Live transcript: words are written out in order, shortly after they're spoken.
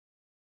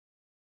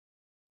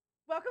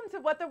Welcome to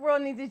What the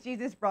World Needs is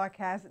Jesus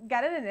broadcast.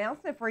 Got an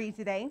announcement for you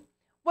today.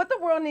 What the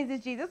World Needs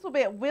is Jesus will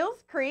be at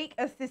Wills Creek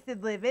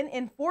Assisted Living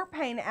in Fort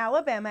Payne,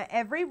 Alabama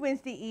every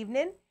Wednesday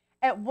evening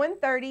at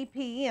 1:30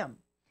 p.m.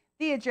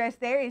 The address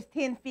there is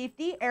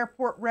 1050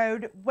 Airport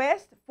Road,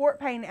 West Fort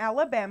Payne,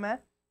 Alabama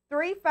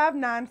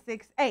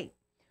 35968.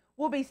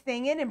 We'll be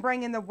singing and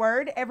bringing the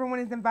word. Everyone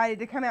is invited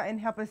to come out and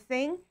help us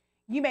sing.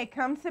 You may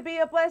come to be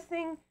a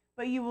blessing,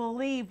 but you will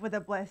leave with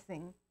a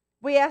blessing.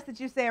 We ask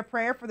that you say a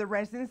prayer for the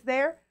residents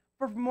there.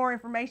 For more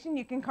information,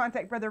 you can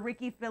contact Brother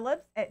Ricky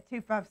Phillips at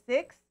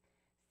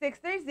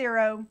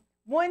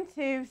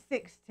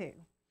 256-630-1262.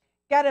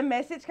 Got a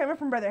message coming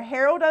from Brother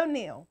Harold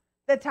O'Neill.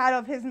 The title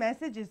of his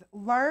message is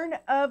Learn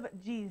of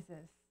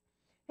Jesus.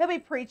 He'll be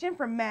preaching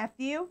from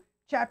Matthew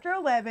chapter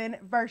 11,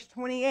 verse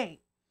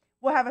 28.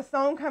 We'll have a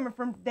song coming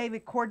from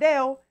David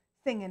Cordell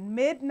singing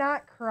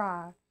Midnight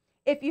Cry.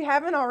 If you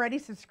haven't already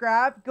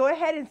subscribed, go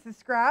ahead and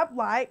subscribe,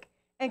 like,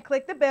 and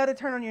click the bell to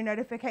turn on your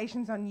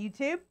notifications on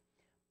YouTube.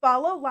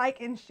 Follow,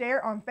 like, and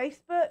share on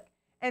Facebook,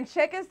 and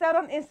check us out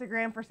on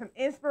Instagram for some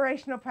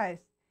inspirational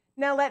posts.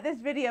 Now let this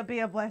video be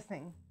a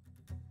blessing.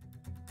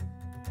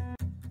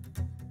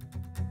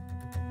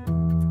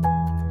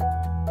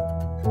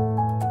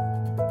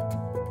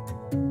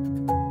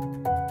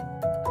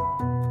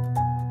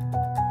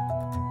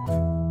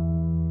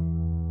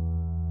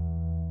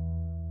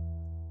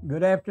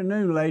 Good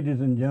afternoon, ladies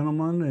and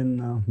gentlemen, and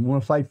I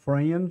want to say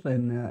friends,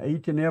 and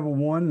each and every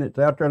one that's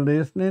out there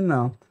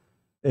listening.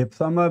 If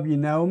some of you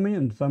know me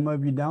and some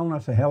of you don't, I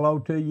say hello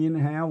to you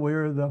anyhow.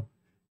 We're the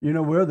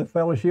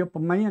fellowship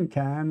of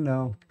mankind.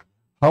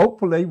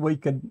 Hopefully we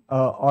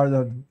are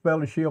the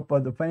fellowship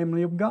of the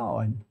family of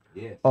God.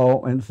 Yes.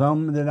 Oh, and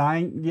some that I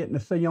ain't getting to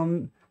see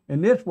in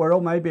this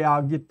world, maybe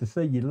I'll get to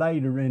see you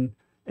later in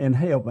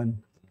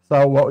heaven.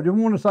 So I just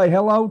want to say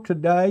hello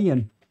today,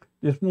 and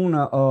just want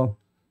to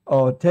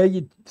tell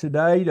you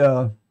today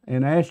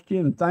and ask you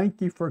and thank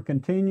you for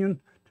continuing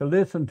to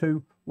listen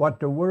to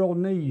what the world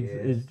needs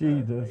is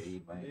Jesus.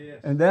 Yes.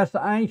 And that's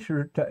the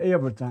answer to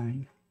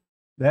everything.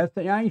 That's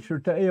the answer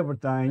to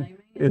everything. Amen.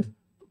 Is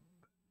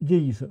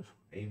Jesus.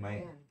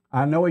 Amen.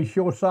 I know he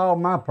sure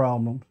solved my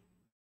problems.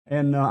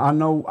 And I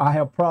know I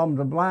have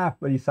problems of life,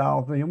 but he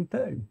solved them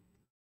too.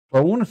 So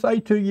I want to say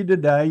to you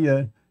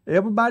today,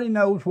 everybody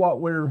knows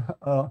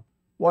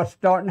what's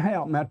starting to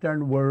happen out there in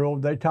the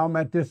world. They're talking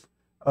about this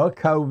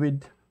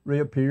COVID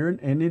reappearing,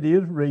 and it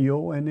is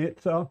real, and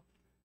it's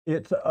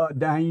a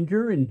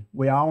danger, and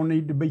we all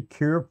need to be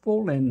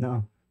careful.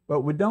 And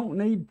but we don't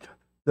need.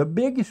 The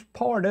biggest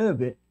part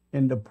of it,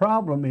 and the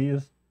problem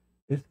is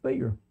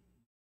fear.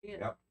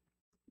 Yep.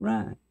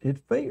 Right, it's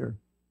fear.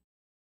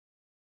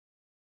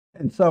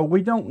 And so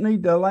we don't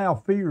need to allow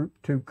fear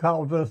to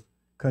cause us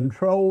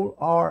control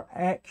our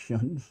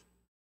actions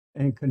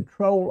and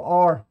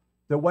control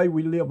the way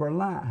we live our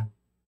life.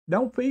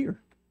 Don't fear.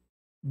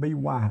 Be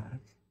wise.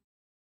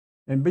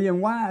 And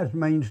being wise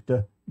means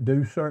to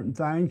do certain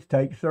things,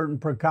 take certain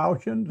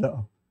precautions,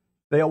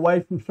 stay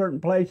away from certain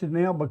places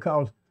now,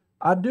 because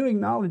I do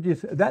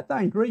acknowledge that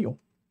thing's real.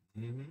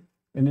 Mm-hmm.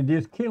 And it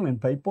is killing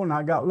people, and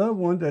I got loved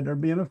ones that are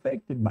being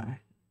affected by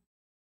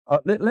it. A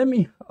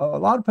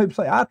lot of people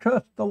say, I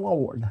trust the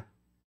Lord.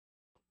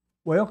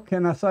 Well,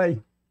 can I say,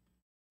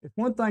 it's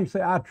one thing to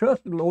say, I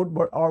trust the Lord,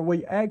 but are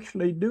we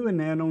actually doing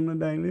that on a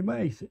daily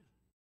basis?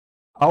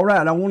 All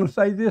right, I want to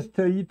say this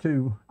to you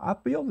too. I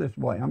feel this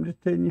way. I'm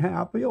just telling you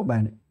how I feel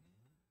about it.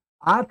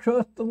 I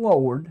trust the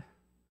Lord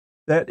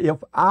that if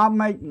I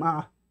make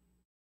my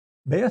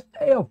best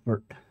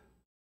effort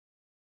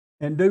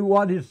and do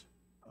what is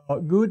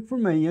good for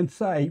me and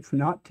safe,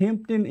 not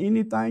tempting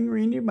anything or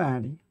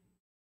anybody,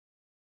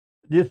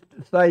 just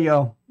say,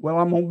 well,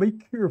 I'm going to be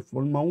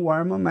careful. I'm going to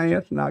wear my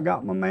mask, and I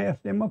got my mask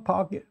in my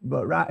pocket,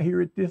 but right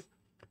here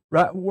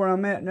right where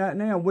I'm at right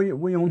now,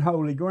 we on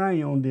holy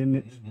ground, and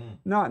it's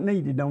not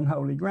needed on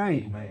holy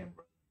ground. Amen.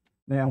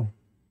 Now,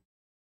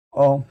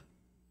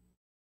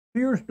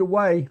 here's the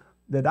way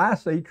that I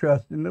see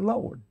trusting the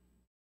Lord.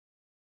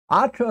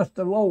 I trust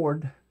the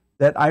Lord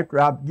that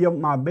after I've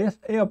given my best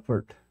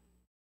effort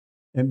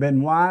and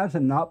been wise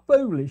and not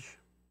foolish,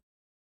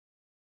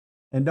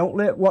 and don't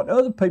let what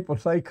other people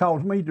say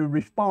cause me to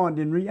respond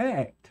and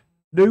react.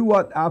 Do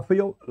what I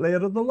feel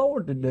led of the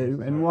Lord to do,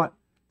 Yes, and what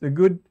the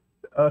good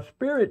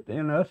Spirit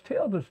in us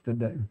tells us to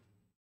do.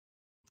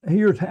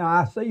 Here's how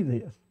I see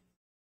this.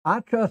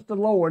 I trust the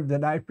Lord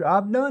that after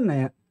I've done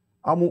that,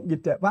 I won't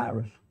get that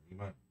virus.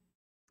 Amen.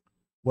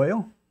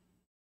 Well,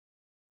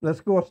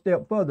 let's go a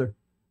step further.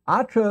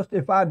 I trust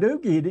if I do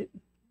get it,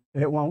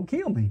 it won't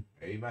kill me.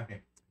 Amen.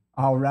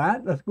 All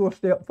right, let's go a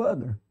step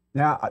further.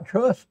 Now, I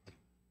trust,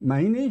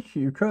 main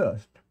issue,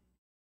 trust.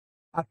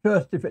 I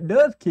trust if it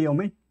does kill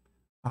me,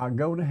 I'll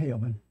go to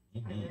heaven.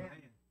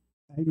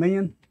 Mm-hmm.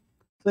 Amen.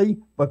 See,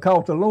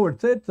 because the Lord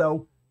said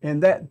so,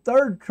 and that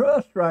third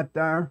trust right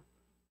there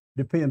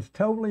depends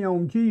totally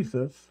on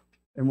Jesus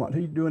and what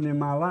he's doing in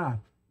my life.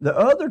 The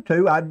other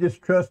two, I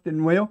just trust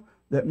in, well,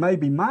 that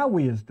maybe my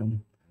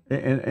wisdom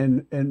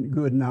and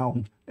good and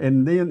all.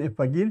 And then if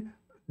I get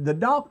the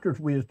doctor's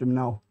wisdom and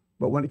all,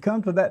 But when it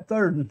comes to that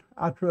third one,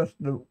 I trust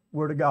the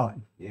Word of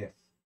God. Yes.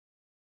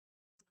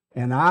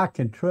 And I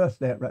can trust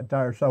that right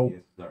there. So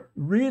Yes, sir.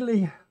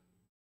 really,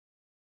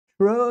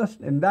 trust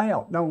and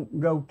doubt don't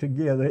go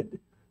together.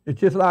 It's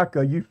just like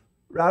you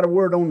write a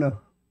word on the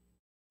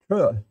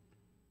trust.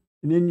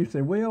 And then you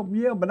say, well,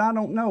 yeah, but I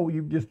don't know.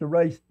 You've just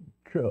erased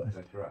trust.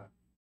 That's right.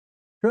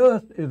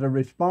 Trust is a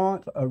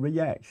response, a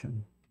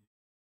reaction.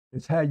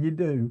 It's how you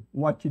do,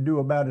 what you do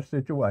about a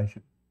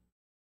situation.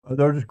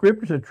 There's a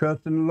scripture that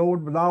trust in the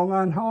Lord with all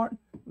thine heart,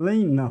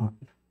 lean not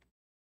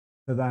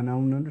to thine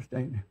own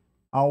understanding.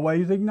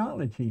 Always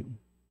acknowledge him.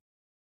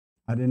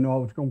 I didn't know I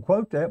was going to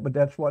quote that, but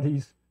that's what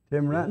he's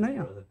telling me right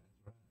now.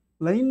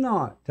 Lean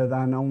not to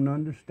thine own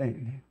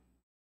understanding.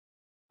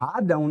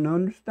 I don't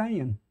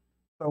understand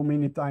so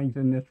many things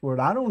in this world.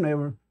 I don't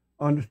ever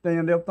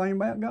understand everything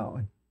about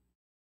God.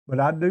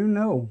 But I do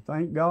know,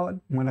 thank God,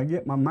 when I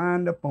get my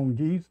mind up on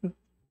Jesus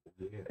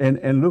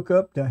and look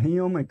up to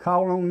him and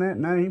call on that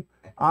name,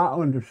 I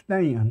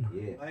understand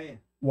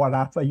what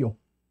I feel.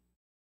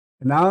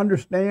 And I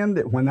understand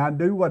that when I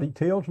do what he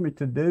tells me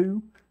to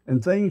do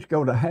and things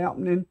go to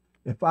happening,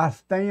 if I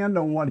stand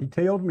on what he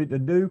tells me to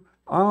do,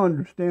 I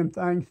understand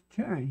things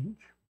change.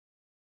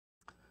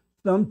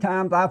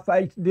 Sometimes I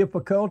face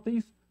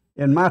difficulties,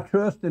 and my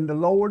trust in the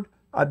Lord,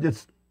 I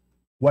just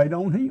wait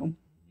on him.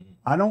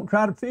 I don't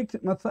try to fix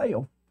it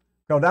myself,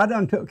 because I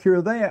done took care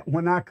of that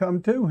when I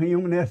come to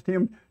him and asked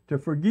him to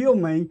forgive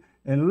me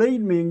and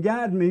lead me and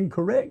guide me and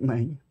correct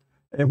me.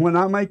 And when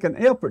I make an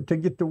effort to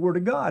get the Word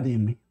of God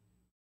in me,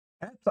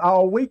 that's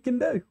all we can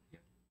do.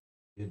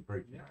 Good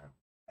preaching.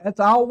 That's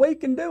all we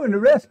can do, and the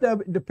rest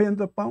of it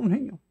depends upon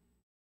him.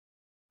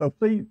 So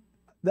see,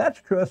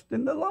 that's trust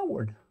in the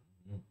Lord.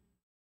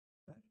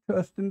 That's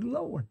trust in the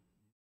Lord.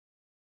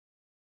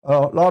 A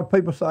lot of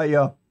people say,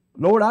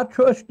 Lord, I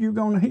trust you're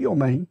going to heal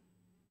me.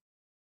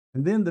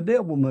 And then the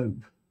devil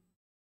moves.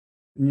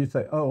 And you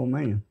say, oh,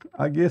 man,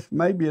 I guess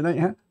maybe it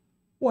ain't.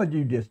 What did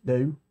you just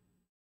do?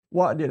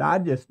 What did I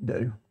just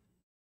do?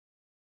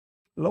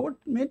 The Lord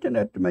mentioned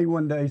that to me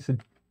one day. He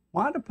said,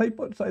 why do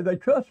people say they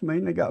trust me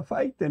and they got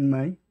faith in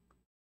me?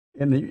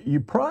 And you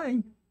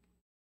pray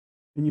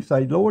and you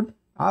say, Lord,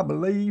 I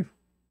believe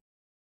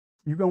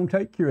you're going to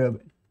take care of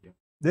it. Yep.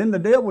 Then the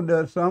devil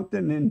does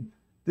something, and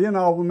then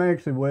all the man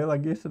said, well, I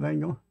guess it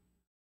ain't going to.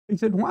 He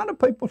said, why do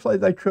people say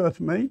they trust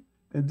me?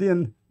 And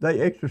then they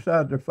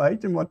exercise their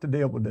faith in what the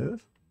devil does.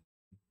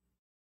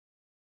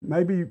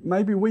 Maybe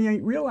we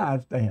ain't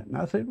realized that. And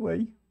I said,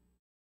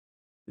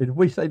 if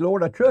we say,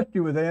 Lord, I trust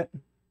you with that,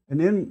 and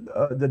then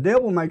the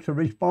devil makes a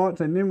response,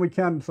 and then we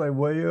kind of say,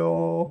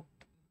 well,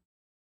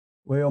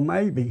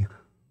 maybe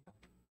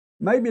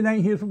it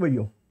ain't his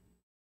will.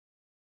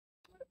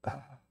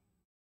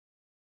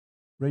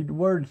 Read the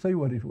Word and see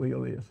what his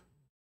will is.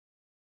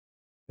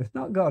 It's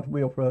not God's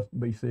will for us to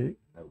be sick.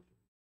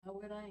 No,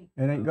 it ain't.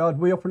 It ain't God's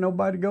will for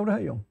nobody to go to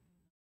hell.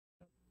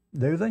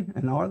 Do they?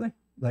 And are they?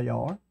 They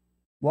are.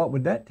 What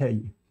would that tell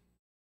you?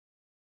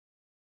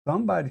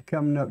 Somebody's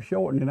coming up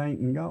short and it ain't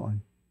in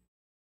God.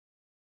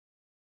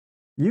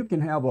 You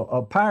can have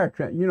a power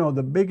plant,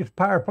 the biggest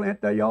power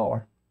plant they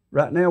are.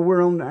 Right now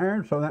we're on the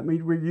iron, so that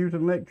means we're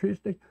using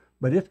electricity,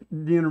 but it's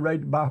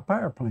generated by a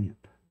power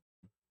plant.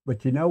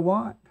 But you know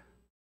what?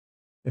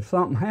 If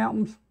something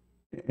happens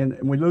and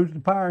we lose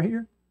the power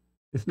here,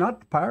 it's not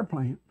the power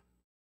plant.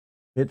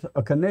 It's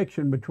a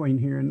connection between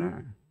here and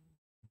there.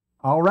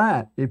 All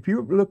right, if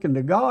you're looking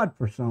to God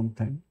for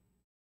something,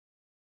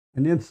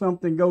 and then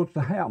something goes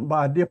to happen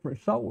by a different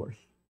source,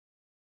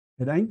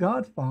 it ain't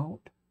God's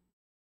fault.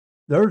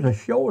 There's a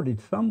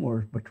shortage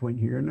somewhere between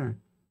here and there.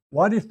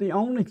 What is the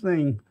only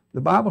thing? The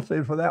Bible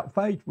says without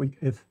faith,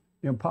 it's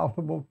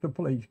impossible to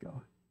please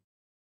God.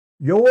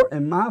 Your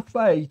and my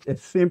faith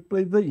is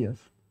simply this: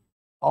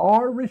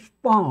 our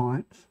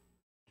response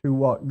to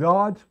what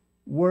God's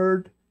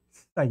Word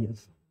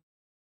says.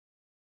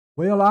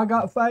 Well, I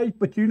got faith,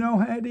 but you know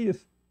how it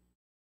is.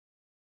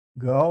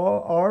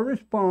 Our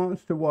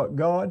response to what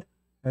God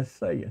has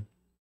said.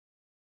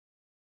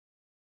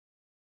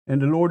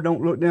 And the Lord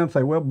don't look down and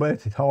say, well,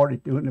 bless his heart, he's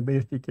doing the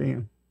best he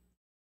can.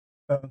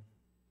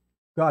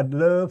 God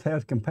loves,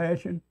 has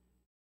compassion,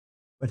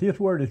 but his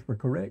word is for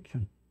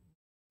correction.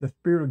 The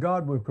Spirit of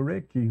God will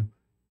correct you.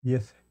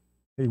 Yes,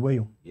 he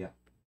will. Yeah.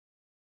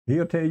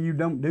 He'll tell you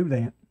don't do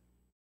that.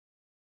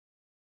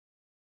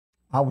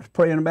 I was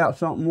praying about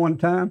something one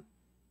time,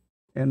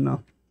 and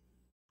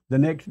the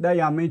next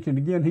day I mentioned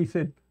again, he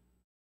said,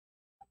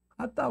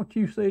 I thought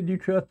you said you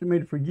trusted me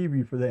to forgive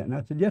you for that. And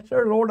I said, yes,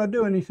 sir, Lord, I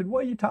do. And he said,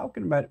 what are you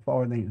talking about it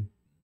for then?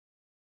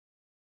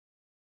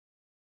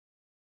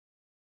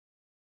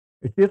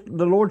 It's just,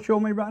 the Lord showed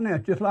me right now,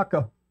 it's just like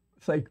a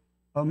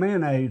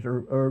mayonnaise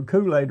or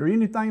Kool-Aid or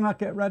anything like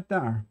that right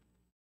there.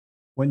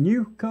 When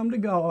you come to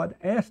God,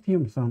 ask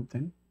him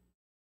something,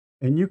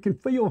 and you can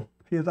feel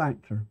his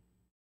answer.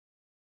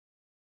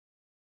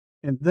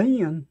 And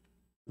then,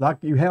 like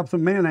you have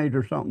some mayonnaise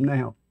or something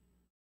now,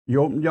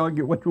 you open the jar,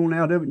 get what you want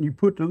out of it, and you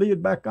put the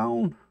lid back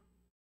on,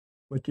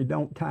 but you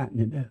don't tighten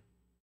it up.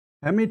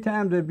 How many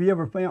times have you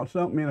ever found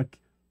something in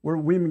where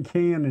women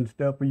can and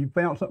stuff, or you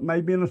found something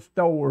maybe in a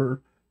store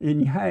or in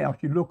your house,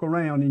 you look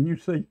around and you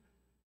see,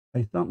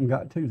 hey, something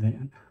got to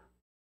that.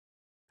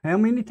 How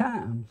many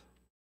times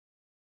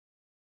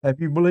have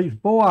you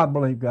believed, boy, I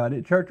believe God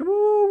at church,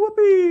 woo,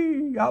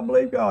 whoopee, I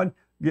believe God.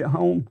 Get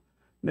home,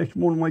 next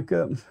morning wake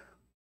up and say,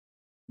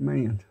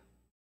 man,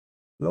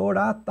 Lord,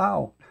 I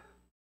thought.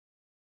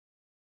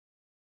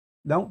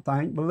 Don't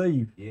think,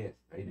 believe. Yes.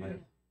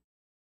 Amen.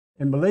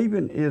 And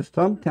believing is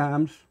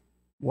sometimes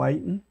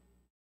waiting,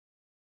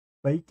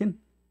 speaking.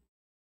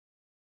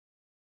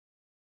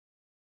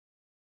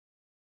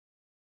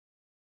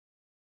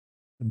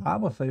 The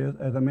Bible says,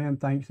 as a man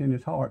thinks in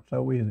his heart,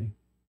 so is he.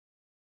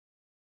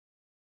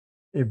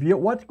 If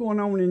what's going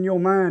on in your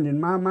mind,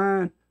 in my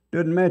mind,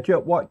 doesn't match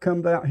up what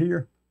comes out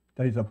here,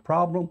 there's a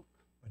problem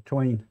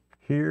between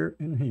here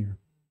and here.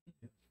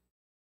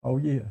 Oh,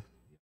 yes.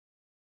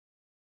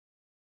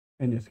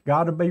 And it's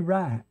got to be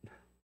right.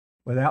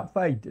 Without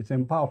faith, it's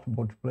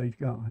impossible to please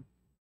God.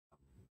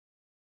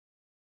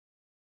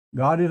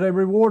 God is a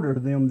rewarder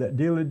of them that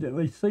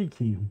diligently seek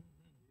Him.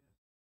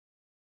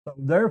 So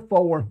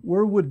therefore,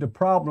 where would the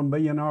problem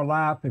be in our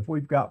life if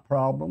we've got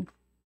problems?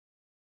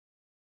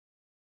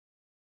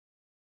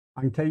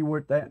 I can tell you where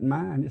it's at in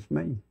mine. It's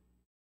me.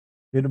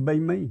 It'll be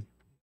me.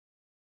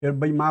 It'll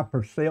be my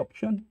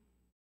perception.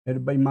 It'll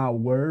be my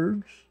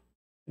words.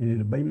 And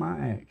it'll be my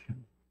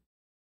action.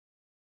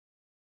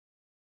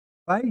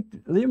 Faith,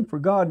 living for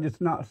God,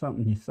 is not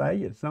something you say.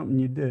 It's something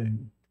you do.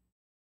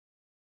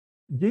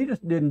 Jesus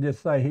didn't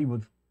just say He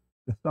was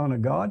the Son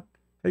of God.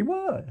 He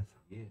was.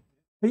 Yeah.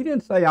 He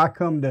didn't say, I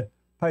come to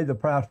pay the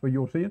price for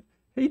your sins.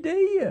 He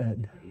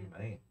did.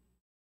 Amen.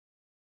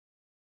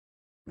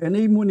 And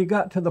even when he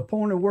got to the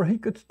point of where he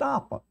could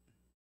stop it,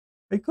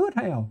 he could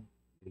have.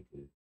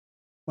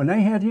 When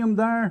they had him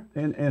there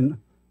in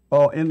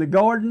the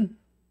garden,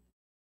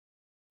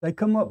 they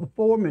come up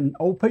before him, and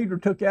old Peter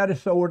took out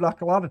his sword.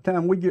 Like a lot of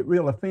times we get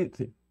real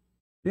offensive.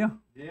 Yeah.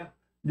 Yeah.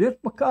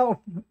 Just because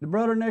the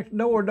brother next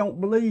door don't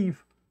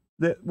believe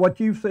that what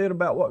you've said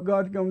about what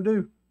God's going to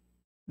do,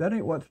 that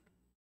ain't what's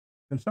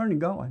concerning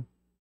God.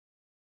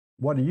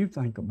 What do you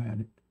think about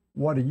it?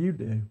 What do you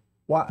do?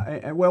 What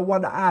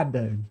do I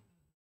do?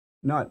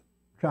 Not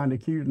trying to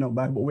accuse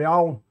nobody, but we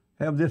all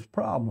have this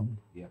problem.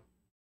 Yeah.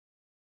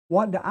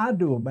 What do I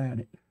do about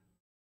it?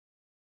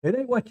 It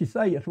ain't what you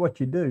say, it's what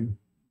you do.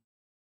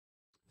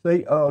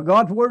 See,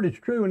 God's word is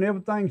true, and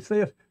everything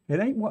says, it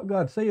ain't what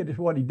God said, it's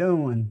what He's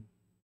doing.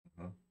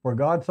 For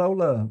God so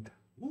loved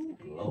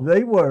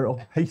the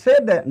world. He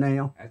said that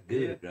now. That's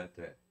good right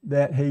there.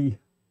 That He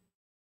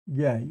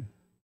gave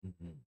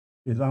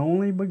His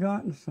only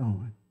begotten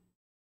Son,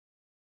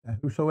 that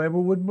whosoever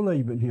would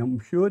believe in Him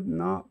should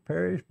not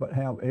perish but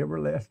have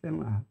everlasting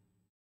life.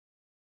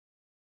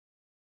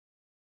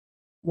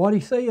 What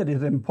He said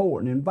is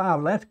important and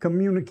vital. That's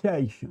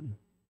communication.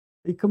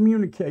 He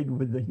communicated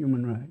with the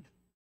human race,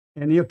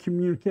 and He'll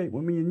communicate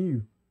with me and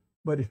you.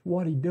 But it's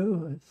what He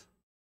does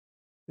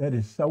that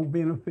is so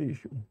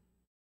beneficial.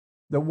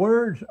 The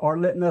words are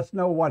letting us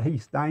know what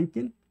He's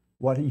thinking,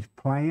 what He's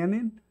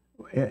planning,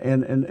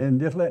 and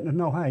just letting us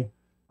know, hey,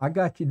 I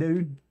got you,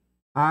 dude.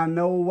 I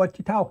know what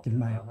you're talking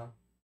about.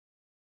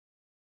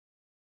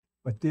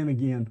 But then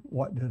again,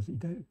 what does He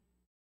do?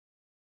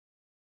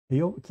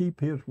 He'll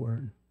keep His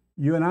word.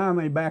 You and I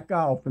may back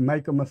off and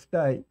make a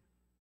mistake,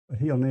 but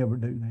He'll never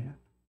do that.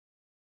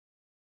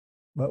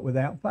 But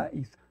without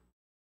faith.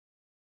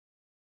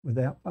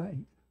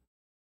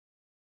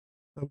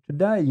 So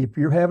today, if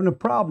you're having a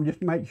problem,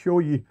 just make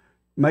sure you're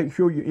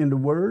in the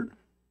Word.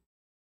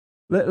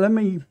 Let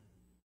me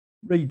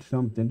read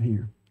something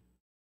here.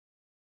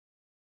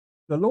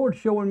 The Lord's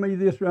showing me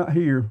this right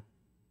here.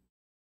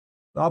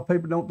 A lot of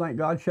people don't think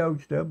God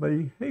showed stuff, but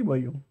He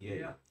will.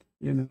 Yeah.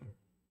 You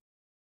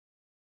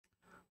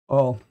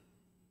know.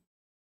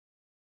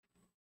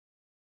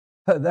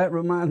 That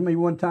reminds me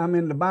one time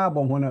in the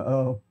Bible when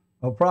a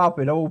old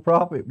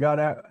prophet, got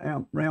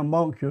out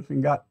rambunctious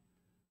and got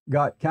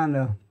kind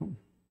of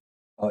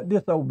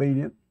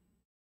disobedient.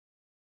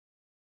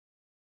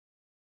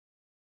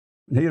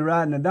 And he was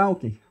riding a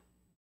donkey.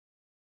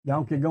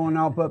 Donkey going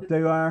off up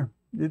through there,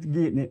 just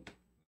getting it.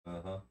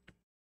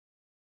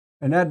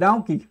 And that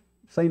donkey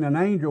seen an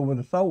angel with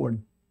a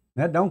sword.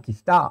 That donkey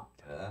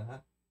stopped.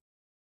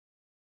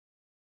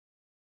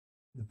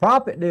 The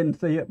prophet didn't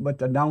see it, but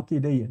the donkey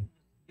did.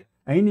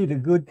 Ain't it a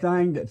good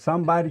thing that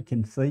somebody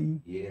can see?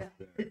 Yes,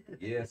 sir.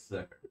 Yes,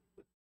 sir.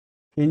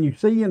 Can you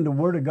see in the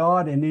Word of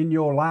God and in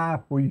your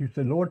life where you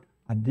say, Lord,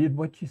 I did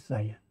what you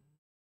said?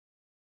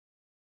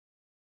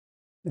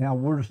 Now,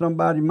 whether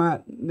somebody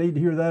might need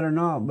to hear that or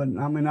not, but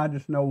I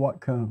just know what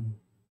comes.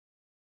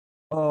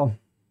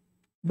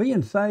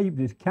 Being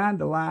saved is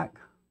kind of like,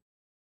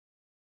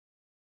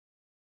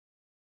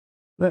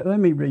 let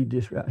me read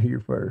this right here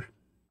first.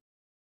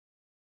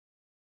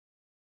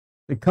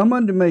 Say, come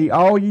unto me,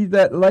 all ye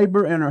that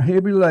labor and are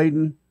heavy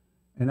laden,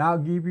 and I'll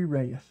give you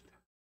rest.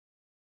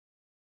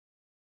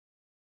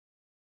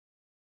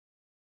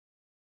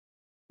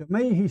 To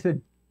me, He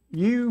said,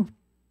 you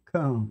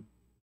come,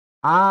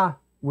 I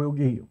will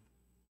give.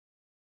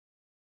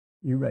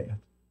 you rest.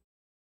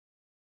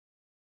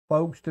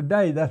 Folks,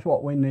 today that's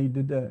what we need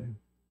to do.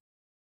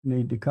 We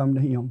need to come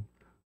to Him.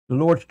 The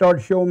Lord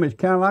started showing me it's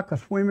kind of like a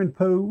swimming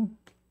pool.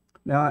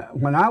 Now,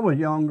 when I was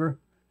younger,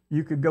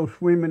 you could go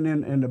swimming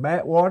in the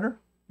backwater.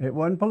 It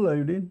wasn't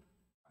polluted.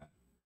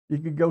 You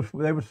could go,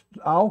 there was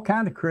all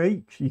kind of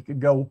creeks you could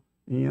go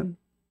in.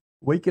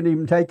 We could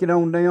even take it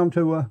on down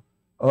to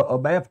a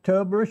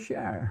bathtub or a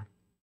shower.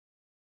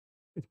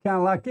 It's kind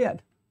of like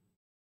that.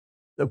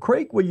 The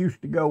creek we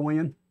used to go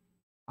in,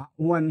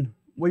 when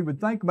we would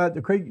think about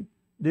the creek,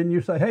 didn't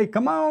you say, hey,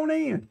 come on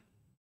in?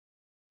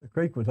 The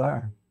creek was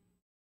there.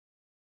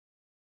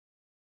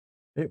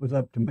 It was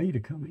up to me to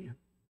come in.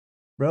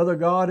 Brother,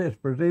 God has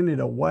presented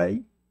a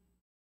way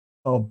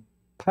of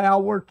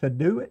power to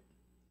do it.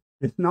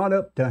 It's not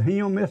up to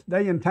Him this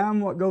day and time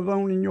what goes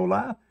on in your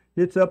life.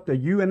 It's up to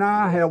you and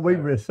I how we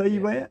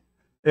receive it.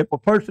 If a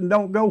person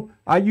don't go,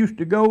 I used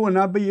to go and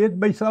it'd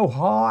be so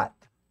hot.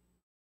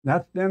 And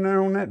I'd stand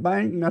there on that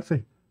bank and I'd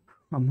say,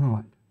 I'm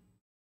hot.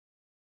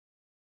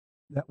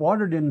 That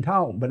water didn't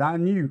talk, but I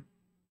knew,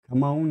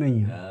 come on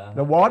in.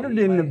 The water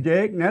didn't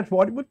object, and that's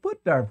what it was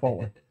put there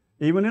for.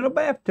 Even in a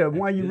bathtub,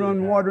 why you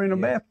run water in a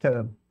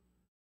bathtub?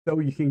 So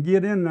you can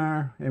get in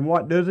there, and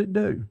what does it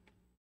do?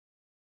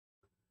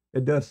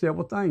 It does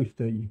several things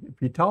to you. If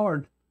you're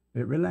tired,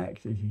 it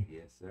relaxes you.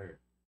 Yes, sir.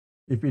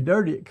 If you're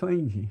dirty, it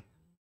cleans you.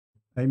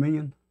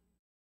 Amen?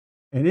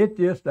 And it's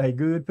just a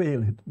good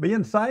feeling.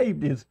 Being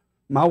saved is,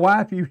 my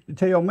wife used to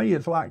tell me,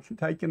 it's like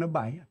taking a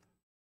bath.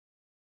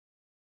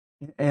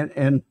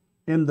 And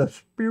in the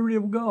Spirit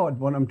of God,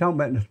 what I'm talking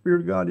about, in the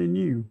Spirit of God in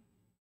you,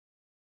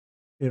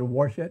 it'll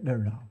wash that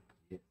dirt off.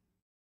 Yeah.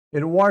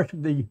 It'll wash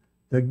the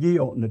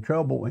guilt and the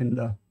trouble and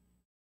the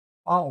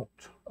fault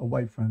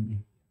away from you.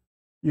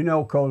 You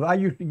know, because I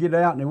used to get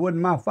out and it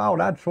wasn't my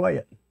fault, I'd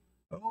sweat.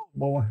 Oh,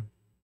 boy.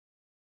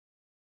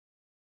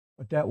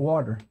 But that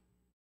water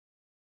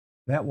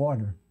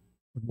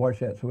would wash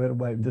that sweat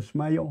away. The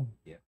smell,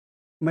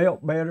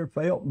 smelled better,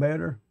 felt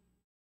better,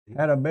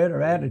 had a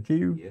better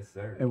attitude. Yes,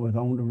 sir. It was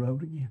on the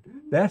road again.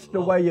 That's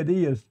the way it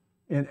is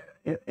in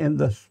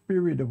the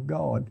Spirit of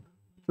God,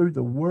 through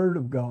the Word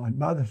of God,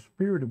 by the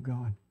Spirit of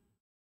God.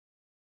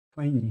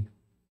 Clean you.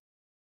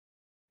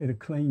 It'll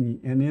clean you.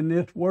 And in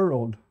this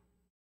world,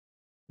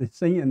 the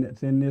sin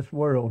that's in this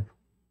world,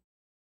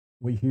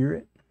 we hear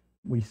it,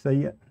 we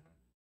see it,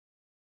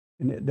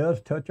 and it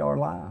does touch our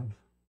lives.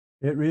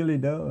 It really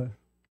does.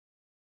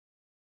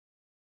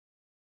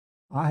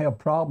 I have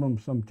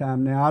problems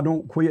sometimes. Now, I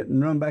don't quit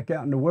and run back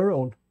out in the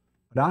world,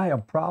 but I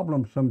have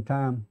problems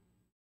sometimes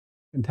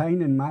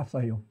containing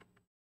myself.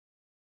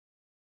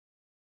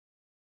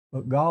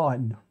 But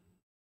God,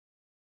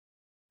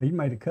 He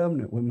made a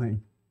covenant with me.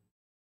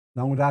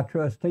 As long as I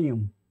trust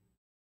Him,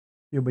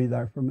 He'll be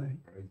there for me.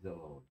 Praise the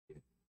Lord. Yes.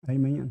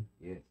 Amen.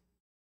 Yes.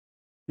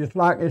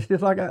 It's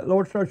just like that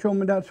Lord started showing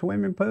me that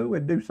swimming pool.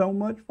 It'd do so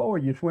much for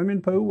you.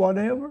 Swimming pool,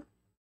 whatever.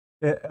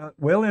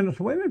 Well, in a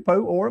swimming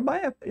pool or a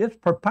bath, it's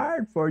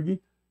prepared for you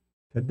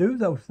to do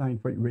those things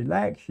for you.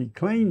 Relax you,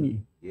 clean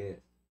you. Yes.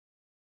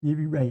 Give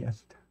you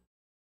rest.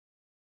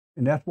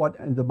 And that's what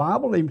and the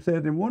Bible even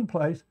says in one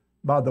place,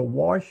 by the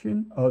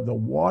washing of the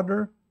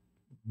water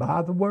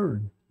by the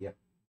Word. Yep.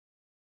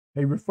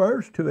 He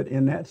refers to it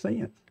in that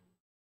sense.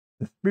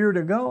 The Spirit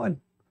of God,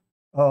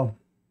 I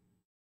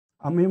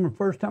remember the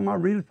first time I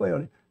really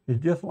felt it,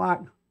 it's just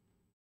like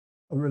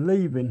a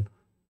relieving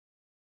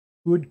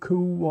good,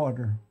 cool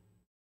water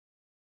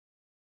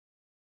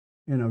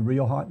in a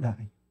real hot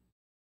day.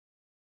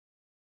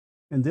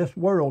 And this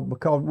world,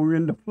 because we're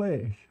in the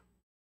flesh,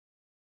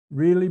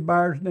 really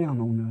bears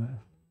down on us.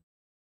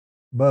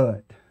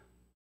 But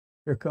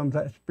here comes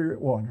that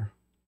Spirit water.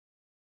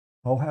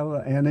 Oh,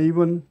 hallelujah. And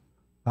even,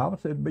 the Bible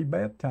said, be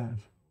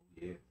baptized.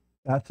 Yeah.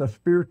 That's a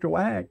spiritual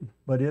act,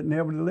 but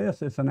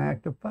nevertheless, it's an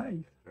act of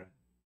faith. Right.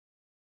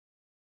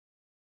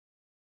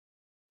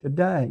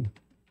 Today,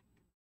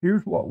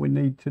 here's what we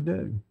need to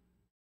do.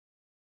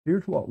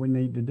 Here's what we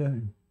need to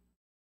do.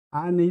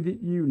 I need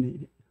it, you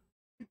need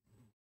it.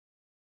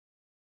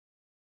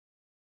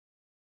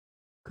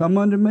 Come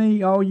unto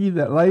me, all ye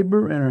that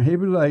labor and are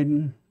heavy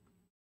laden,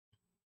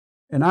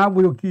 and I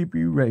will keep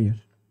you rest.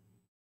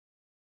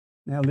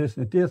 Now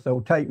listen to this, though.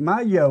 Take my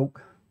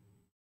yoke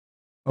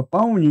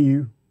upon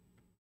you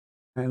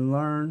and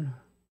learn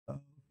of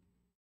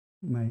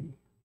me.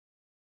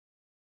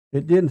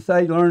 It didn't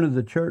say learn of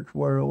the church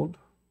world.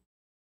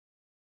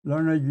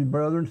 Learn of your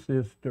brother and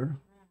sister.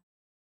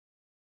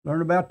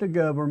 Learn about the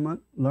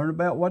government. Learn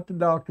about what the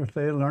doctor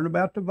said. Learn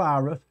about the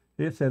virus.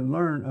 It said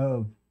learn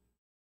of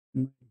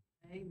me.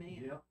 Amen.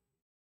 Yep.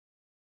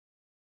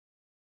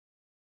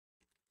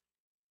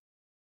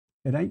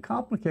 It ain't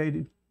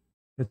complicated.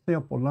 It's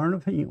simple. Learn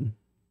of Him.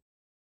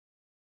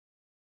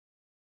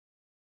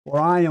 For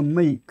I am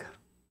meek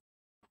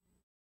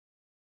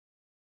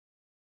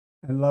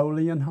and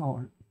lowly in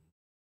heart.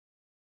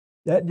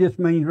 That just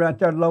means right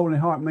there, lowly in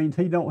heart means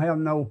He don't have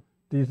no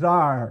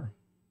desire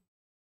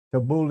to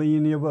bully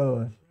any of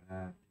us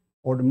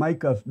or to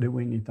make us do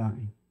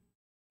anything.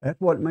 That's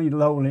what it means,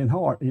 lowly in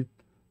heart.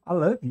 I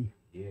love you.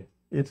 Yes.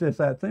 It's just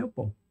that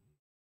simple.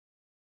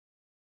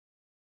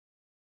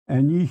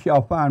 And ye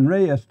shall find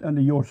rest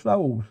unto your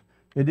souls.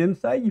 It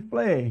didn't say your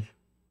flesh.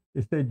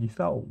 It said your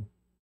soul.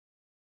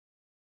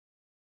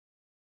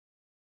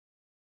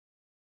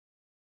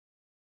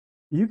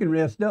 You can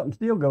rest up and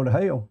still go to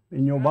hell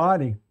in your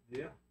body.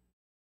 Yeah.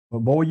 But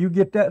boy, you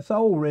get that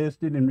soul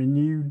rested and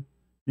renewed,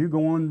 you're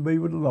going to be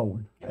with the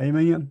Lord.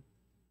 Amen.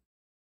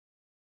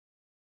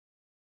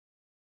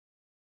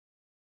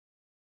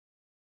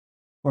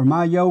 For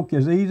my yoke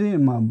is easy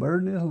and my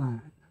burden is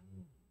light.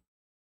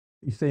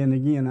 He's saying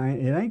again,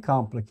 it ain't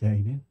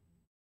complicated.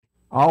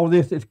 All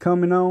this that's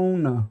coming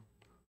on,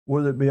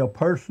 whether it be a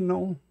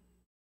personal,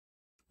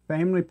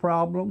 family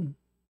problem,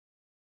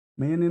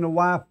 man and a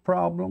wife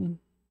problem,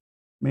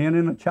 man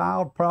and a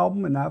child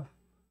problem, and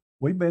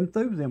we've been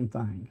through them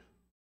things.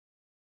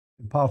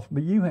 And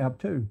possibly you have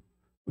too.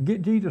 But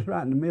get Jesus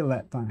right in the middle of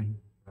that thing.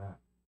 Right.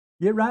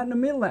 Get right in the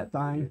middle of that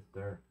thing, Yes,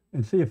 sir.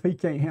 and see if he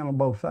can't handle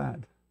both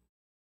sides.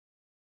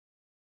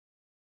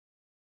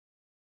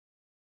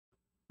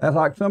 That's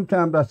like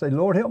sometimes I say,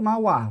 Lord, help my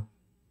wife.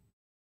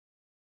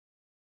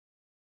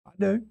 I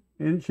do.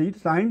 And she's the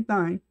same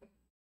thing.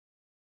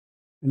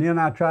 And then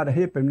I try to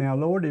help him. Now,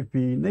 Lord, if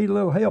you need a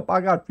little help,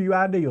 I got a few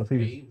ideas here.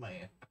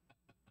 Amen.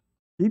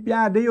 Keep your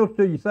ideas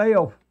to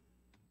yourself.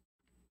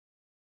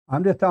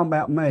 I'm just talking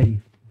about me.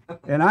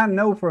 And I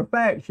know for a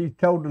fact she's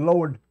told the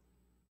Lord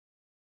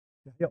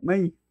to help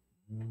me.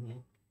 Mm-hmm.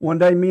 One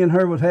day me and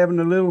her was having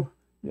a little,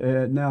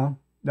 no,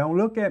 don't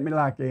look at me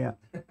like that.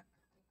 Come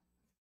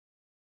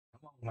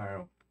on,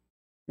 Harold.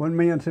 One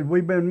man said,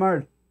 we've been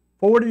married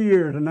 40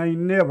 years and they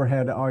never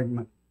had an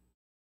argument.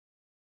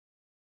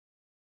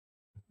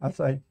 I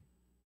say,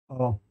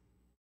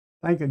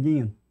 think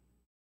again.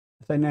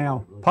 I say,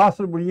 now,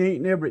 possibly you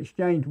ain't never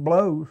exchanged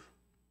blows.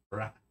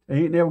 Right. You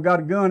ain't never got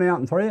a gun out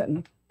and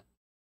threatened.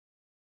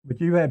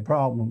 But you had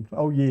problems.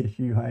 Oh, yes,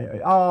 you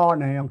have. Oh,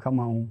 now, come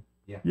on.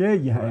 Yeah,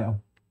 you have. Right.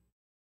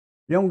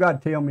 You don't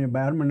got to tell me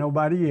about them or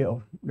nobody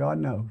else. God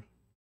knows.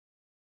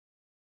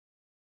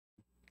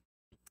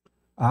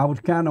 I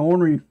was kind of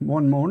ornery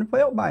one morning,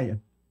 felt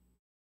bad.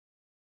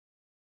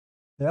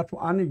 That's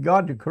why I need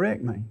God to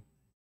correct me.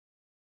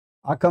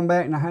 I come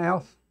back in the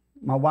house,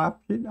 my wife,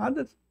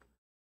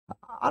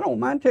 I don't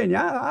mind telling you,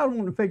 I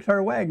wanted to fix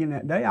her wagon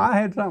that day. I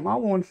had something I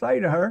wanted to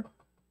say to her,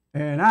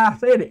 and I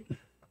said it.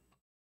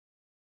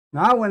 And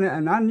I went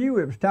and I knew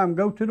it was time to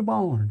go to the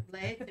barn.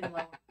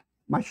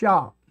 My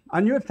shop. I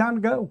knew it was time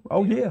to go.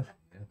 Oh, yes.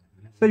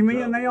 See,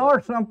 me and they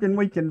are something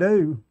we can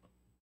do.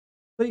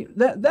 See,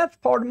 that's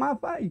part of my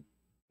faith.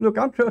 Look,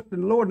 I'm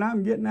trusting the Lord and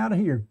I'm getting out of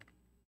here.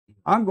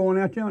 I'm going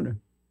out yonder.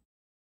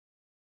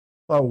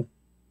 So,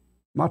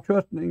 my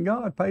trusting in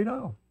God paid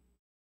off.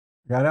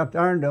 Got out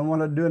there and done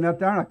what I was doing out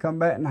there, and I come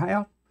back in the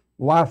house.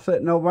 My wife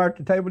sitting over there at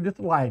the table just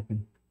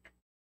laughing.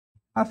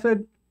 I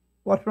said,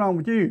 what's wrong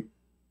with you?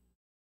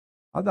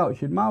 I thought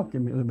she'd mock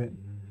him a little bit.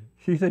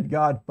 She said,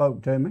 God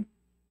spoke to me.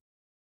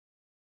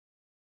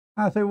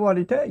 I said, what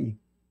did he tell you?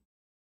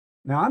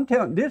 Now, I'm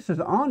telling you, this is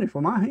honest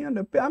with my hand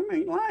up. I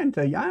ain't lying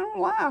to you. I don't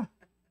lie.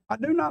 I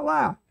do not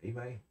lie.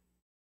 Amen.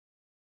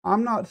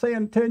 I'm not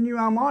telling you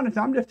I'm honest.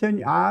 I'm just telling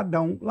you I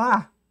don't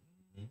lie.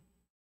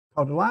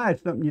 Because a lie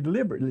is something you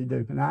deliberately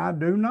do, and I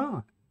do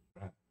not.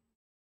 Right.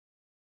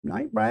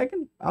 I ain't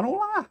bragging. I don't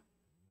lie.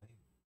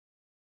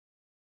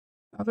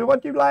 I said,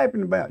 what you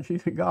laughing about? She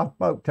said, God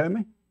spoke to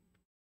me.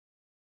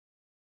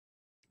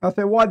 I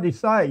said, what did he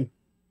say?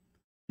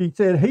 She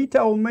said, he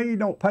told me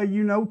don't pay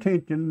you no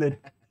attention, that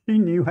she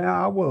knew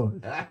how I was.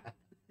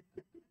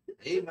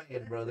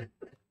 Amen, brother.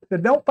 I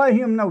said, don't pay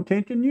him no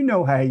attention. You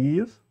know how he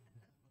is.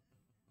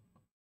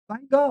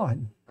 Thank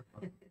God.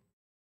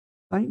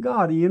 Thank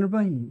God he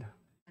intervened.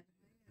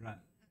 Right.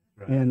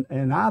 Right.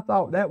 And I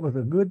thought that was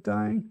a good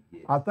thing.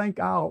 Yes. I think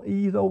I'll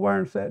ease over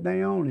and sit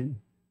down and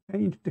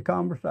change the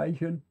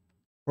conversation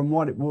from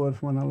what it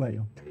was when I left.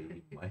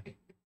 Amen.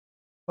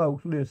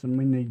 Folks, listen,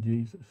 we need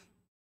Jesus.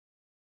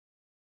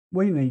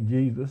 We need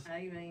Jesus.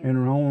 Amen. In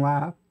our own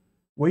life.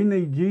 We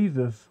need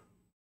Jesus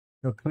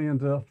to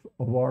cleanse us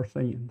of our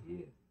sins.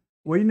 Yes.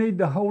 We need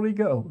the Holy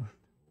Ghost.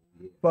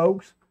 Yes.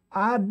 Folks,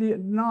 I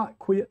did not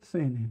quit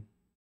sinning.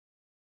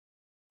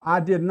 I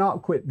did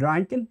not quit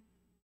drinking.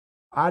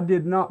 I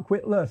did not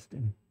quit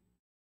lusting.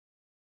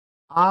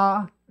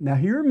 Now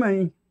hear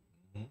me.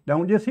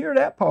 Don't just hear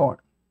that part.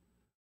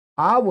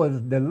 I was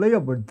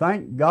delivered,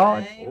 thank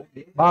God,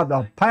 by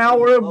the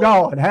power of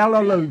God.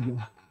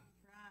 Hallelujah.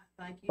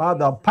 By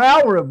the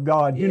power of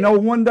God. You know,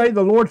 one day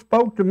the Lord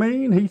spoke to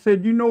me and he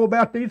said, you know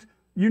about these?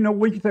 You know,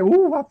 we can say,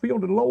 oh, I feel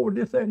the Lord,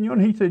 this, that, and the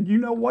other. He said, you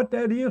know what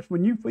that is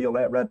when you feel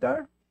that right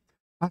there?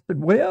 I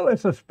said, well,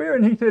 it's a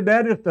spirit. And he said,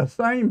 that is the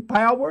same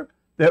power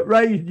that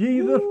raised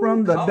Jesus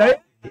from the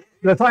dead,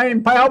 the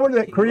same power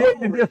that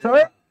created this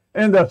earth,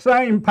 and the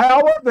same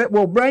power that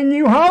will bring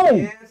you home.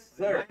 Yes,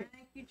 sir.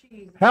 Thank you,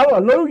 Jesus.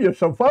 Hallelujah.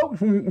 So, folks,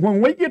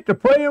 when we get to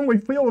praying, we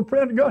feel the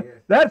presence of God. Yes.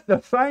 That's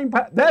the same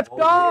power. That's Oh,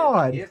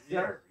 God. Yes,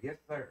 sir. Yes,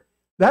 sir.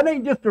 That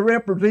ain't just a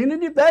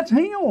representative. That's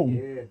Him.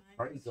 Yes.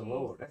 Praise the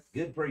Lord. That's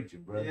good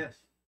preaching, brother. Yes.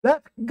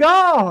 That's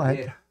God.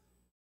 Yes.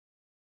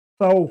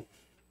 So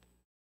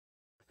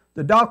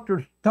the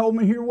doctors told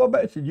me here, what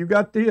about it? Said, you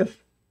got this.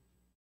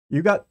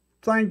 You got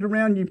things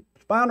around your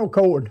spinal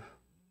cord.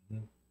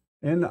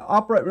 In the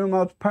operating room, I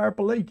was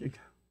paraplegic.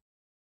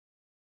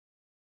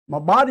 My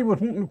body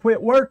was wanting to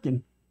quit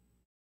working.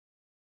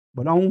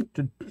 But I want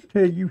to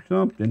tell you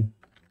something.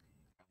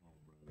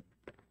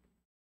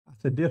 I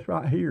said, this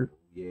right here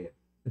Yeah.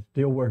 is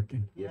still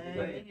working. Yes,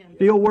 sir.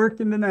 Still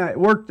working tonight. It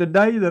worked the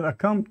day that I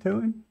come to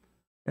him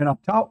and I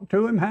talked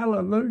to him.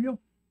 Hallelujah.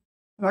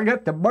 And I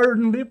got the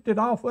burden lifted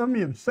off of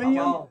me of sin.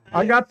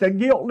 I got the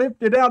guilt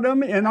lifted out of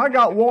me and I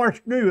got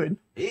washed good.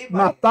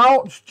 My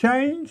thoughts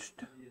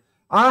changed.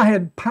 I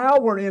had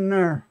power in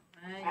there.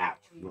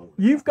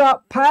 You've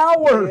got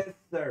power Yes,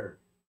 sir.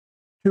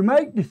 to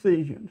make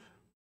decisions.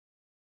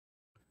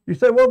 You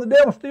say, well, the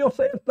devil still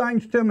says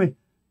things to me.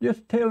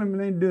 Just tell him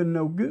it ain't doing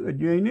no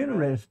good. You ain't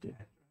interested.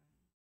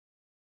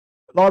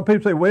 A lot of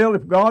people say, well,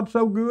 if God's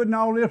so good and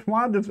all this,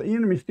 why does the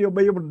enemy still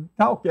be able to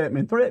talk at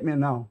me and threaten me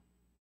and all?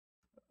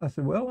 I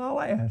said, well,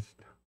 I'll ask.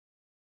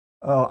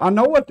 I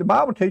know what the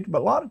Bible teaches,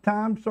 but a lot of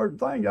times, certain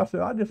things, I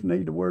said, I just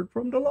need a word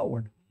from the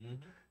Lord.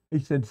 He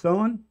said,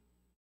 son,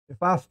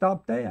 if I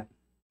stop that,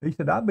 he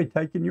said, I'd be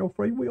taking your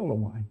free will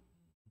away.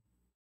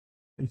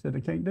 He said,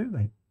 I can't do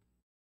that.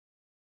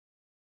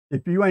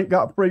 If you ain't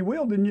got free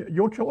will, then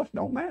your choice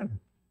don't matter.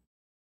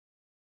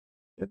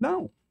 It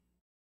don't.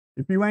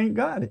 If you ain't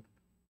got it.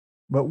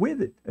 But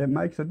with it, it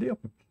makes a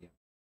difference.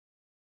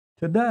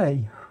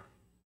 Today,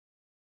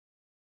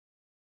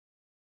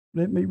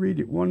 let me read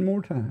it one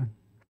more time.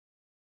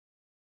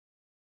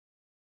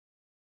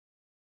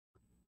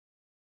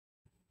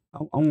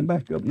 I'm going to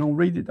back up and I'll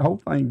read it the whole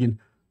thing again.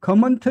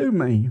 Come unto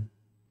me.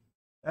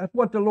 That's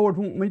what the Lord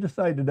wants me to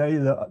say today.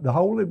 The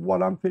whole of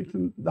what I'm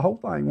fixing, the whole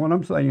thing, what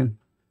I'm saying,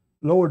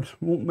 Lord's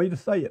want me to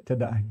say it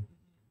today.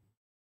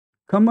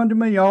 Come unto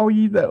me, all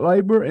ye that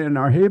labor and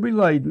are heavy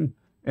laden,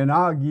 and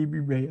I'll give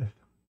you rest.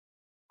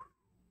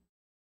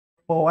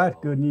 Oh, that's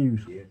good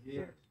news. Yes,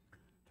 sir.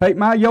 Take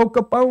my yoke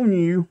upon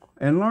you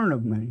and learn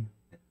of me.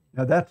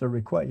 Now that's a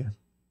request.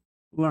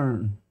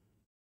 Learn.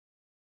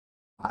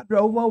 I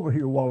drove over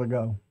here a while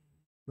ago,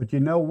 but you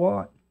know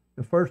what?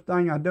 The first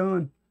thing I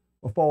done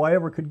before I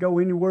ever could go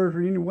anywhere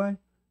or anyway,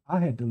 I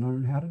had to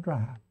learn how to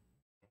drive.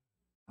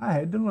 I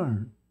had to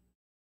learn.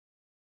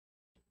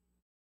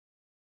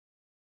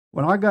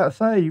 When I got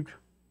saved,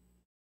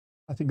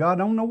 I said, God,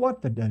 I don't know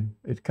what to do.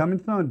 It's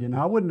coming Sunday, and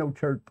I wasn't no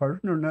church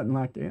person or nothing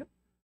like that.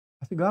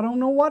 I said, God, I don't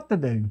know what to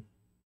do,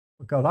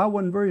 because I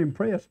wasn't very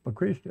impressed by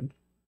Christians,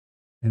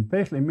 and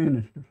especially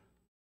ministers.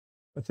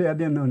 But see, I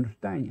didn't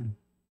understand.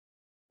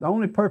 The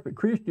only perfect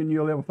Christian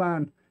you'll ever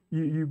find,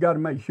 you got to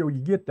make sure you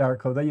get there,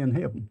 because they're in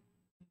heaven.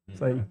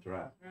 See, That's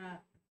right.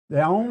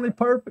 the only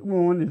perfect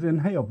one is in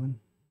heaven.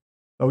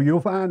 So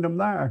you'll find them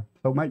there,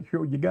 so make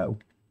sure you go.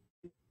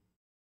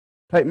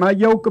 Take my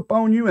yoke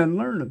upon you and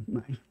learn of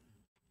me.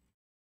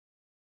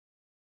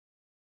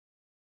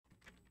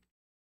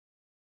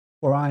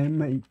 For I am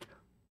meek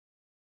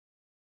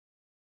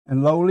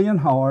and lowly in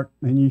heart,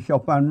 and ye shall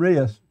find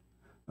rest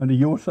unto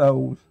your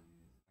souls.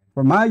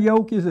 For my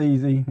yoke is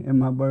easy and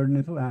my burden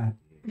is light.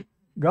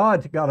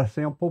 God's got a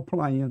simple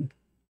plan.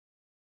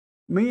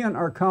 Men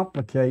are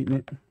complicating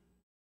it.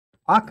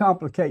 I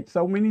complicate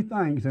so many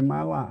things in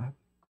my life.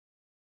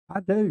 I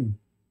do.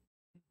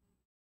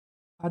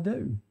 I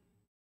do.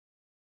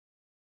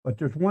 But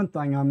there's one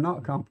thing I'm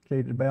not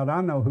complicated about.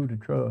 I know who to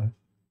trust.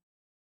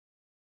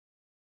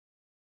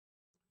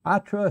 I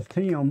trust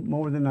him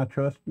more than I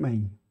trust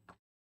me.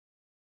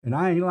 And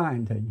I ain't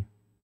lying to you.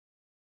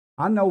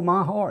 I know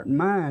my heart and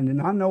mind,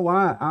 and I know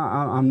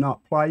I'm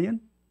not playing.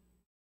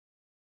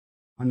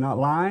 I'm not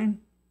lying.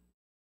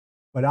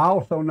 But I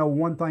also know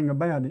one thing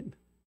about it.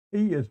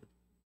 He is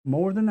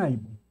more than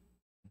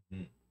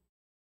able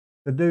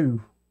to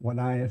do what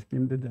I ask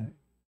him to do.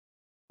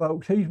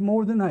 Folks, he's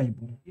more than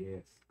able.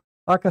 Yes.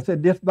 Like I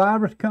said, this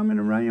virus coming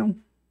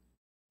around,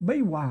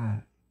 be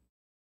wise.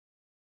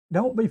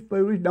 Don't be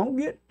foolish. Don't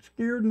get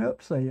scared and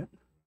upset.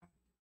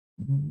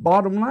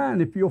 Bottom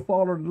line, if you'll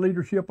follow the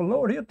leadership of the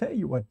Lord, he'll tell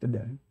you what to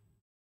do.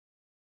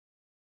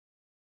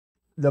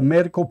 The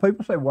medical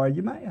people say, wear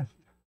your mask.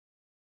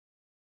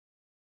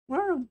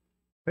 Wear them.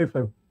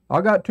 People say,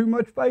 I got too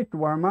much faith to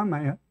wear my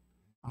mask.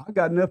 I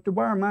got enough to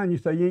wear mine. You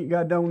say, you ain't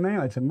got it on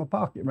now. It's in my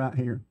pocket right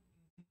here.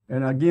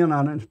 And again,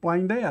 I didn't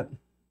explain that.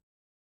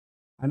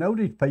 I know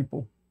these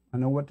people. I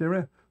know what they're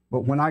in.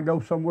 But when I go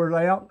somewhere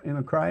out in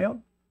a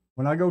crowd,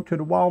 when I go to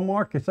the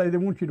Walmart, they say they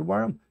want you to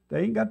wear them.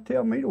 They ain't got to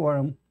tell me to wear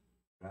them.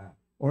 Right.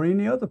 Or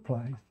any other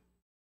place.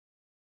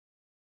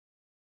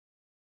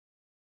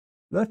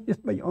 Let's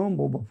just be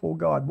humble before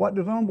God. What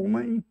does humble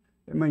mean?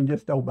 It means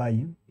just obey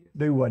him.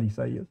 Do what he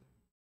says.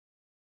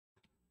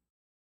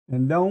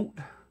 And don't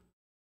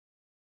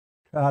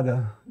try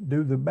to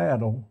do the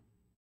battle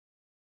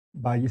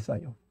by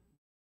yourself.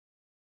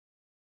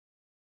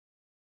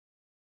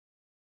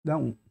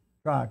 Don't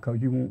try,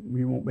 because you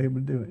won't be able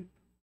to do it.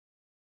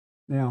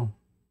 Now,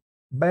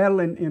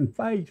 battling in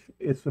faith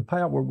is the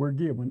power we're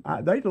given.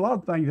 There's a lot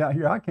of things out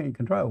here I can't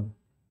control,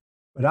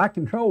 but I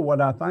control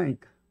what I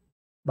think.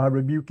 by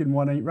rebuking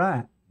what ain't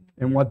right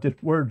and what this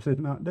word says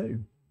not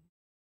do.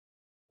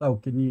 So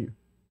can you?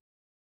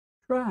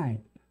 Try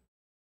it.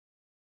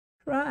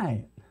 Try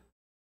it.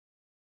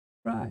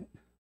 Try it.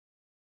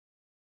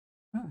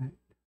 Try it.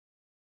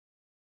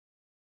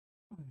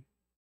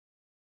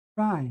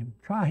 Try him.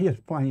 Try his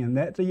plan.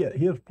 That's it,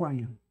 his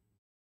plan.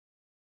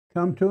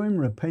 Come to him,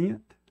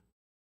 repent.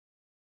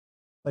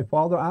 Say,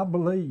 Father, I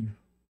believe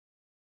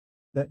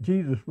that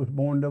Jesus was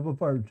born of a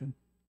virgin.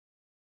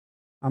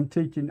 I'm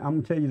going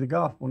to tell you the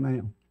gospel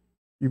now.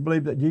 You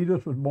believe that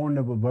Jesus was born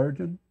of a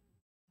virgin,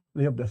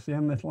 lived a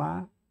sinless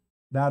life,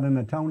 died an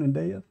atoning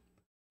death,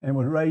 and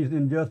was raised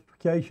in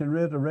justification and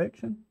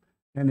resurrection.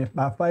 And if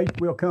by faith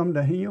we'll come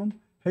to him,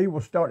 he will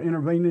start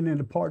intervening in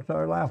the parts of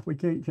our life we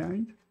can't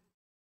change.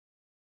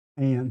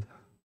 And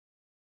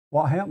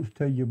what happens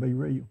to you will be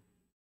real.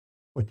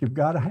 But you've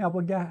got to have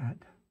a guide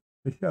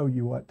to show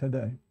you what to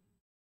do.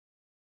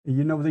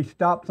 You know these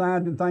stop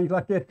signs and things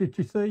like that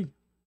you see?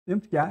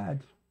 Them's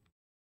guides.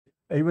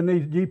 Even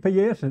these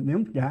GPS and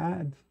them's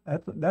guides.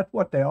 That's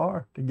what they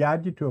are, to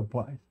guide you to a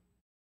place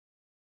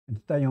and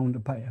stay on the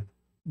path.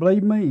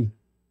 Believe me,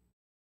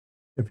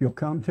 if you'll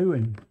come to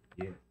him,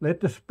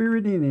 let the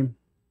Spirit in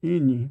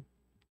you,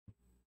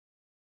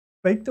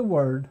 speak the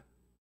word,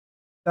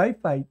 stay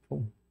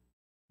faithful,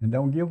 and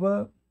don't give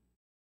up,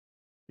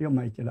 he'll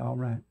make it all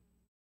right.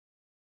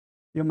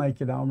 He'll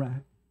make it all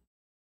right.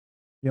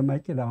 He'll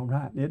make it all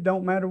right. It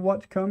don't matter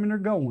what's coming or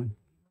going.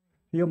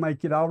 He'll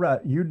make it all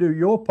right. You do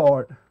your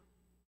part,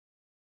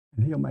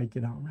 and he'll make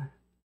it all right.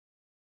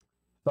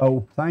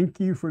 So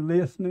thank you for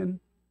listening,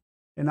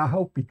 and I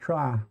hope you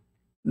try.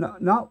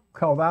 Not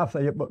because I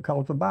say it, but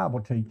because the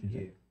Bible teaches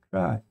it.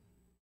 Right.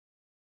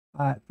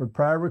 All right, for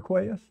prayer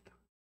request,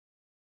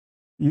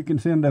 you can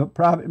send a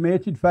private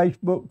message,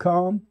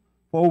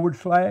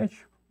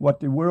 facebook.com/what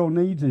the world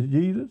needs is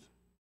Jesus.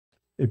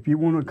 If you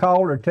want to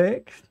call or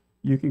text,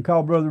 you can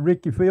call Brother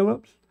Ricky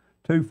Phillips,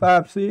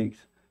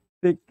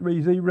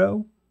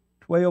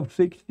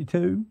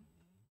 256-630-1262.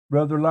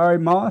 Brother Larry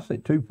Moss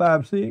at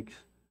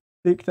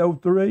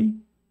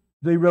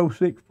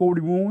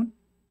 256-603-0641.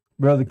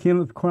 Brother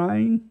Kenneth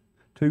Crane,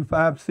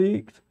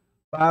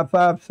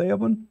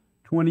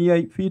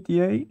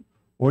 256-557-2858.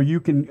 Or you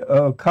can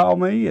call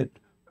me at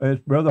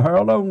Brother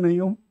Harold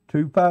O'Neill,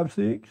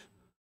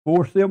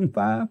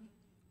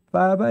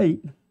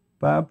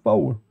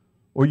 256-475-5854.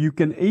 Or you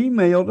can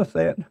email us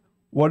at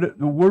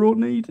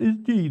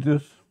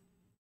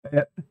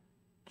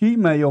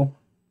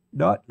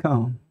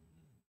whattheworldneedsisjesus@gmail.com.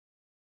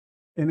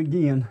 And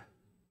again,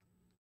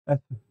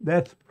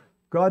 that's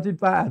God's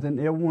advising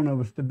every one of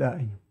us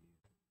today.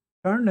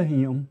 Turn to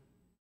him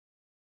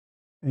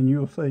and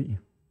you'll see.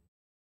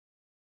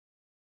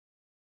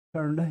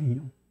 Turn to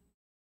him.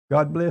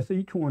 God bless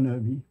each one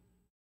of you.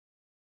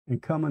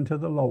 And come unto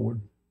the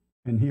Lord,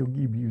 and he'll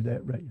give you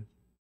that rest.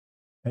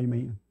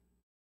 Amen.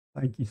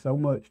 Thank you so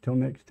much. Till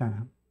next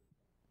time.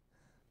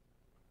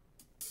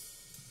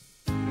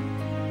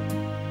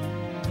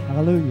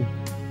 Hallelujah.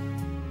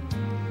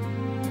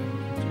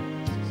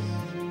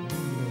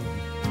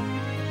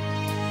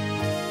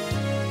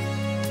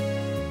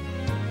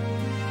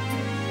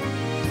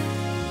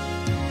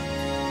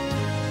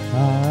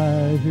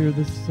 I hear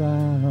the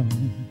sound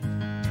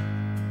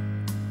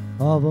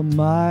of a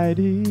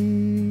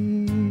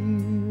mighty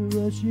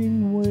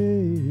rushing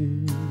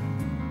wave,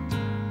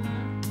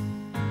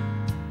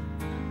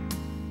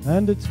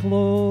 and it's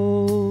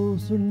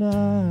closer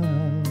now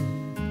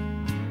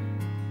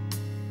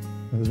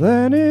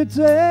than it's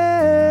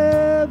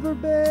ever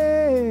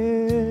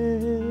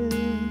been,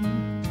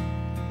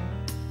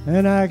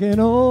 and I can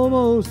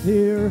almost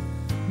hear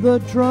the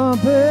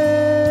trumpet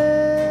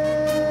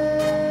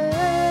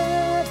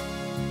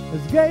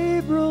as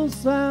Gabriel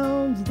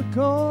sounds the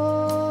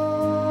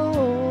call,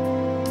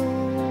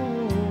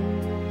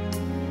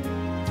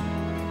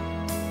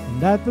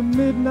 and at the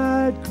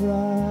midnight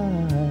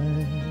cry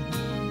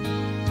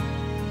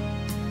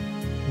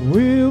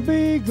we'll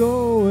be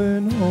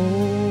going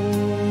home.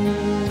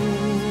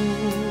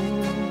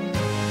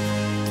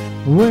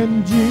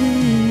 When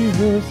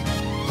Jesus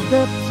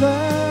steps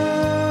out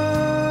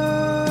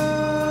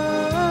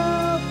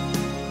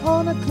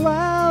on a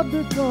cloud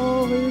to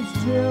call his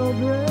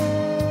children,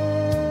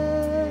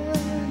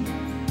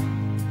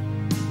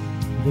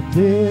 the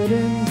dead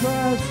in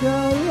Christ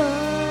shall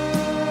rise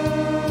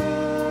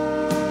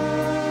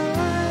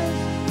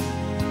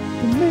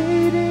to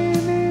meet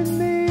him in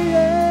the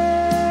air.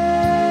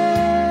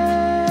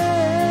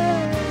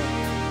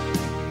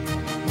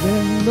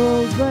 Then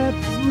those that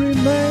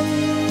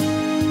remain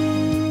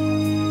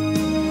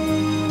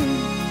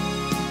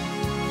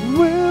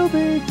will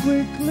be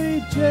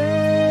quickly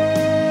changed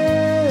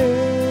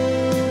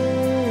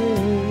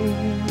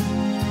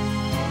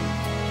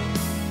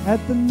at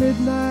the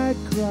midnight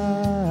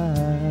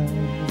cry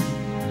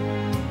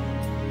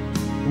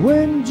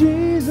when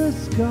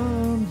Jesus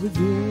comes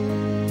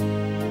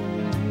again.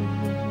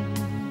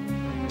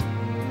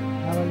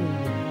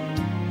 Hallelujah.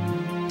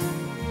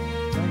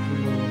 Thank you,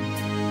 Lord.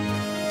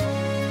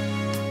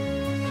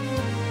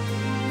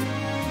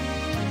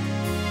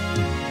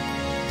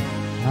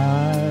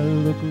 I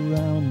look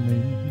around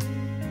me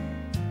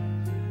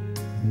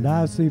and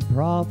I see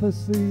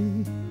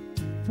prophecy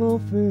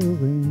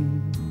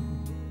fulfilling.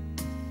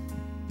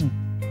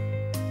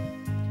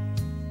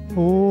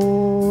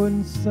 Oh,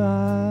 and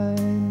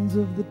signs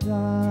of the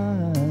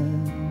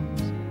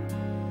times,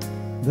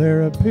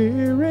 they're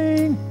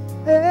appearing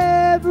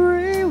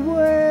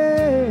everywhere.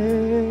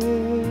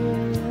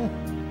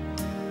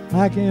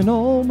 I can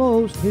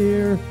almost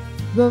hear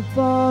the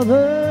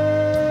Father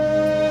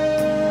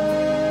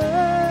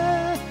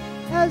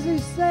as He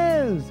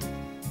says,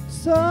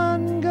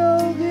 "Son,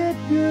 go get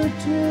your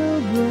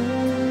children."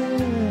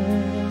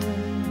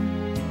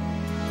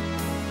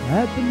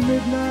 At the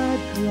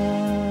midnight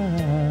cry,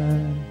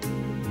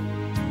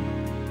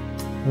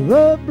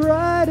 the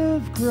bride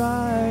of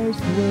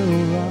Christ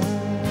will rise.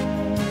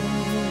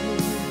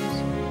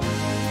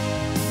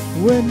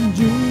 When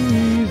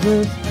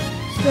Jesus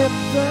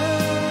steps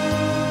out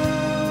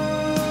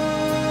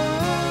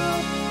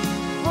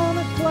on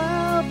a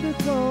cloud to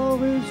call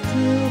His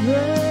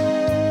children,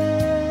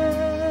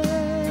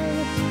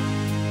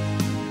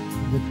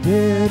 the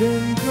dead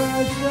in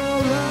Christ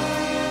shall rise.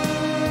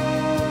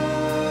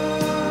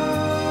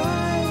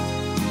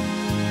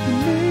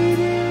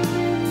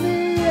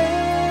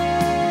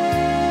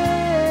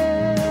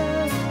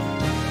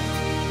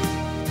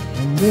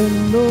 Then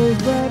those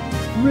that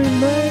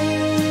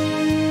remain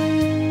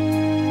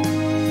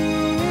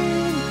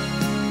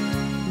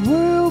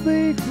will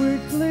be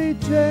quickly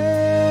changed.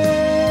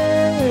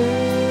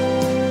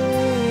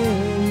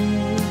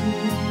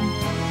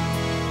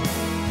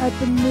 At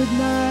the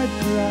midnight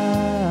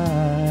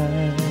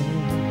cry,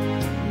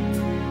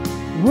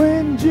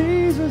 when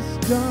Jesus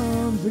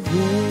comes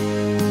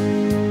again,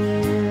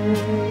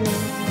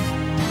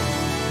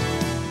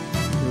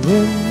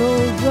 then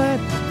those that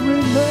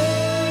remain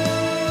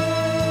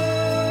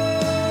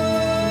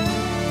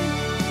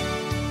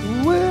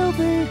will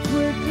be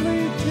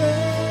quickly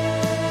changed.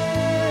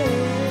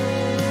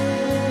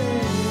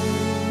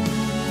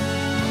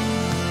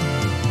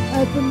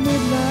 At the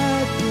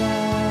midnight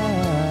cry,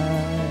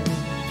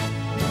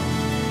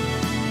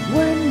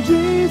 when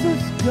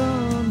Jesus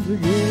comes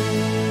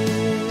again.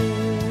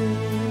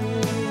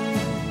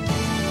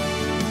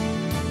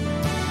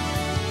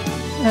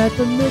 At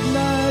the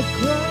midnight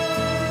cry,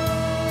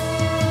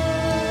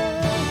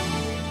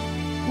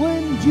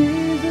 when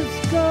Jesus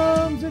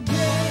comes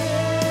again.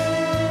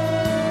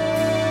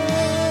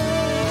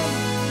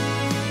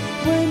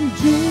 When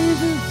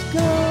Jesus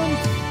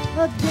comes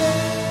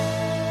again.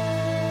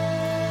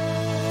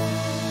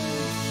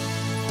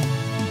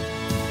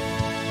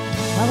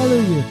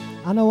 Hallelujah.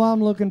 I know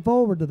I'm looking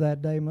forward to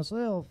that day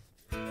myself.